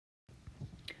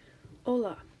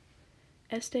Hola,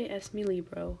 este es mi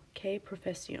libro, ¿Qué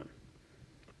profesión?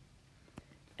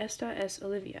 Esta es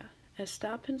Olivia.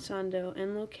 Está pensando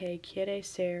en lo que quiere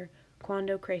ser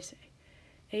cuando crece.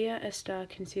 Ella está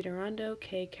considerando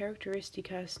qué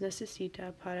características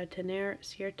necesita para tener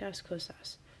ciertas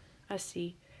cosas.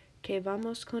 Así que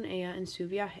vamos con ella en su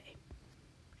viaje.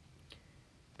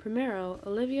 Primero,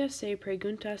 Olivia se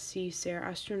pregunta si ser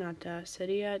astronauta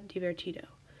sería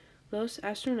divertido. Los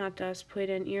astronautas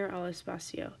pueden ir al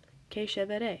espacio. ¡Qué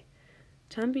chévere!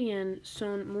 También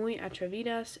son muy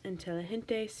atrevidas,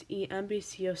 inteligentes y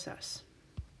ambiciosas.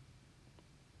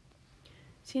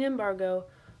 Sin embargo,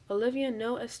 Olivia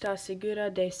no está segura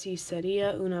de si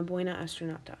sería una buena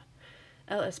astronauta.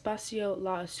 El espacio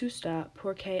la asusta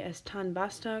porque es tan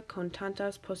vasta con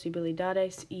tantas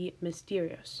posibilidades y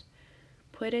misterios.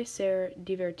 Puede ser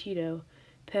divertido,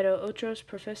 pero otras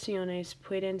profesiones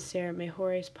pueden ser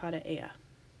mejores para ella.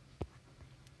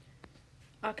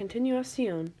 A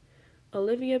continuación,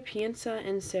 Olivia piensa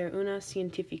en ser una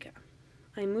científica.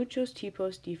 Hay muchos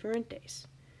tipos diferentes.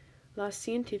 Las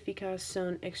científicas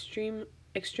son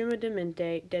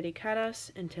extremadamente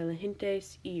dedicadas,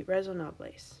 inteligentes y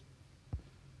razonables.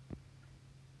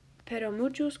 Pero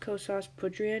muchas cosas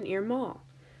podrían ir mal.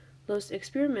 Los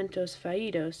experimentos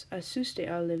fallidos asustan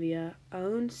a Olivia,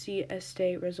 aun si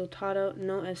este resultado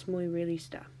no es muy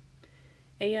realista.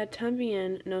 Ella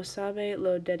también no sabe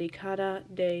lo dedicada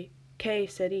de que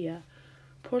sería,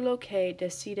 por lo que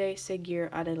decide seguir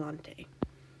adelante.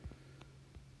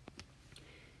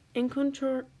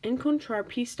 Encontrar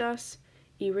pistas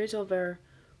y resolver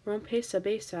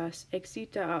rompecabezas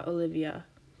excita a Olivia,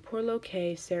 por lo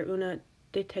que ser una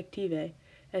detective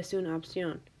es una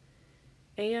opción.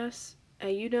 Ellas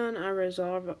ayudan a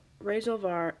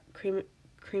resolver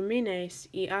crímenes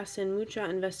y hacen mucha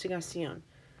investigación.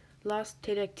 Las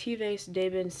detectives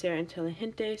deben ser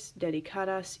inteligentes,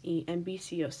 dedicadas y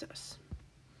ambiciosas.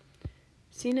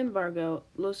 Sin embargo,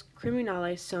 los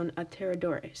criminales son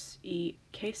aterradores y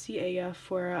 ¿qué si ella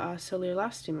fuera a salir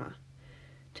lástima?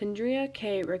 Tendría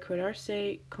que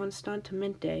recordarse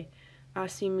constantemente a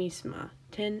sí misma.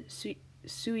 Ten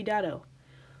cuidado.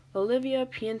 Olivia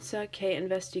piensa que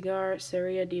investigar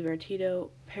sería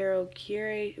divertido, pero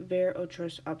quiere ver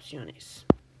otras opciones.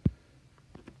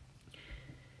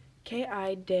 ¿Qué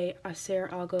hay de hacer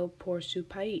algo por su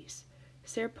país?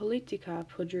 Ser política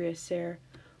podría ser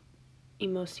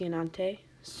emocionante.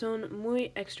 Son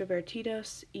muy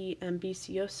extrovertidos y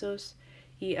ambiciosos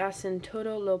y hacen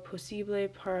todo lo posible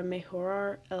para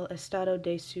mejorar el estado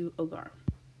de su hogar.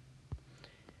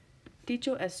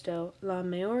 Dicho esto, la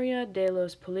mayoría de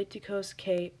los políticos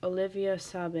que Olivia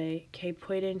sabe que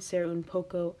pueden ser un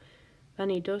poco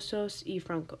vanidosos y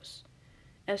francos.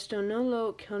 Esto no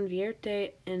lo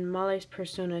convierte en malas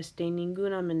personas de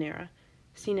ninguna manera.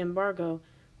 Sin embargo,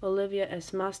 Olivia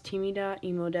es más tímida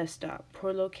y modesta,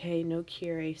 por lo que no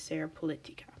quiere ser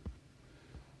política.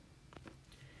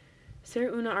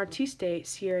 Ser una artista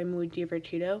sería muy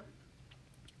divertido.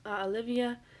 A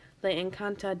Olivia le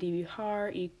encanta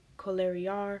dibujar y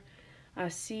colorear,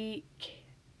 así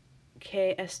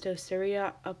que esto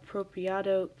sería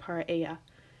apropiado para ella.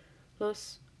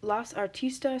 Las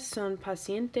artistas son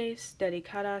pacientes,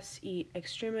 dedicadas y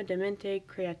extremadamente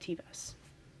creativas.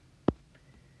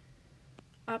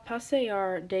 A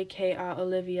pesar de que a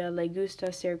Olivia le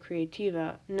gusta ser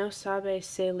creativa, no sabe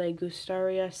si le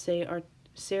gustaría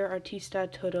ser artista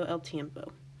todo el tiempo.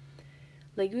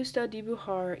 Le gusta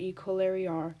dibujar y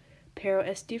colorear, pero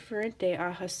es diferente a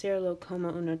hacerlo como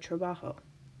un trabajo.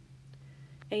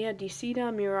 Ella decide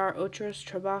mirar otros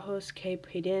trabajos que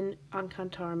pueden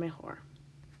encantar mejor.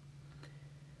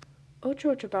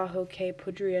 Otro trabajo que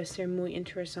podría ser muy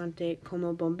interesante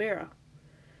como bombero.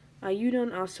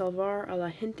 Ayudan a salvar a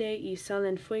la gente y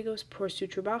salen fuegos por su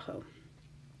trabajo.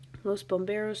 Los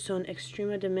bomberos son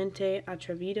extremadamente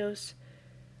atrevidos,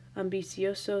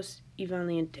 ambiciosos y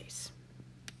valientes.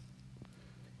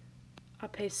 A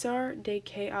pesar de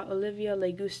que a Olivia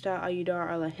le gusta ayudar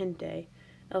a la gente,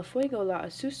 el fuego la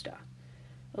asusta.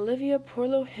 Olivia por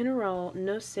lo general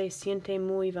no se siente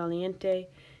muy valiente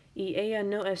y ella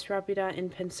no es rápida en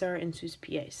pensar en sus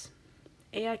pies.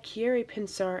 Ella quiere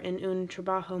pensar en un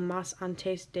trabajo más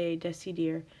antes de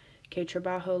decidir qué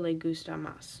trabajo le gusta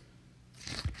más.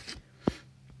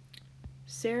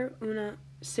 Ser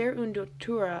un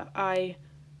doctora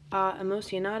ha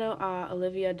emocionado a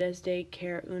Olivia desde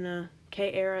que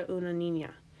era una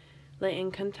niña. Le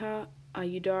encanta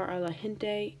ayudar a la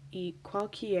gente y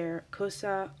cualquier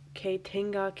cosa que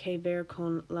tenga que ver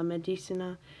con la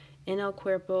medicina en el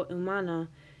cuerpo humano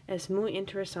es muy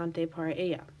interesante para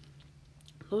ella.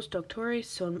 Los doctores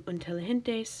son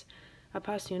inteligentes,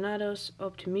 apasionados,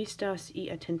 optimistas y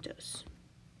atentos.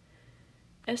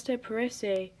 Este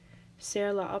parece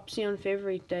ser la opción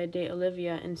favorita de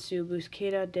Olivia en su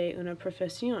búsqueda de una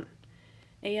profesión.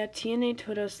 Ella tiene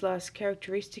todas las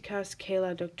características que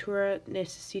la doctora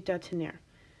necesita tener,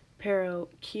 pero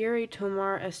 ¿quiere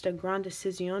tomar esta gran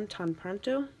decisión tan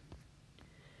pronto?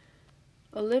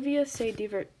 Olivia se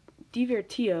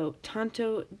divirtió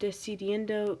tanto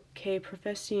decidiendo qué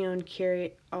profesión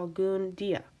quiere algún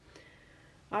día.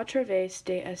 A través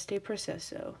de este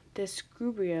proceso,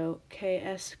 descubrió que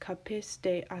es capaz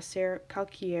de hacer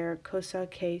cualquier cosa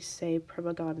que se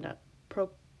proponga.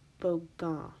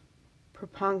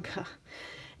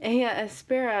 Ella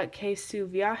espera que su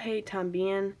viaje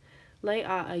también le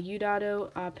ha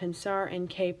ayudado a pensar en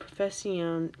qué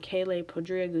profesión que le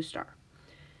podría gustar.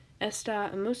 Está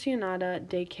emocionada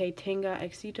de que tenga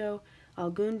éxito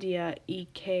algún día y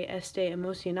que esté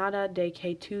emocionada de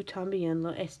que tú también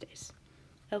lo estés.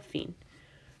 El fin.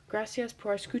 Gracias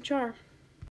por escuchar.